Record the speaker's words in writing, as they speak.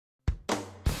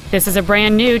This is a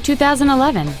brand new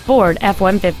 2011 Ford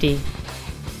F-150.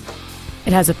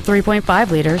 It has a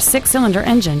 3.5-liter six-cylinder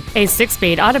engine, a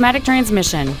 6-speed automatic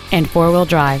transmission, and four-wheel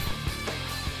drive.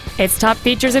 Its top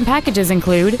features and packages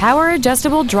include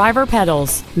power-adjustable driver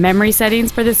pedals, memory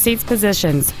settings for the seat's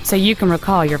positions so you can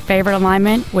recall your favorite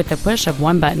alignment with the push of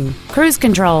one button, cruise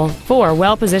control, 4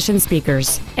 well-positioned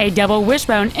speakers, a double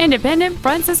wishbone independent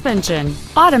front suspension,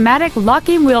 automatic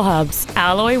locking wheel hubs,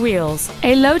 alloy wheels,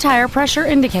 a low tire pressure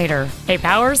indicator, a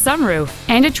power sunroof,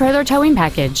 and a trailer towing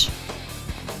package.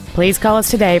 Please call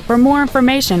us today for more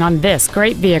information on this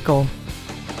great vehicle.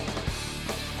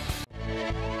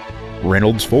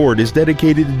 Reynolds Ford is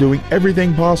dedicated to doing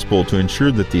everything possible to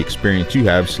ensure that the experience you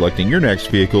have selecting your next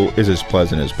vehicle is as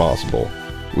pleasant as possible.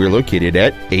 We're located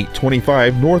at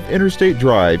 825 North Interstate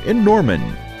Drive in Norman.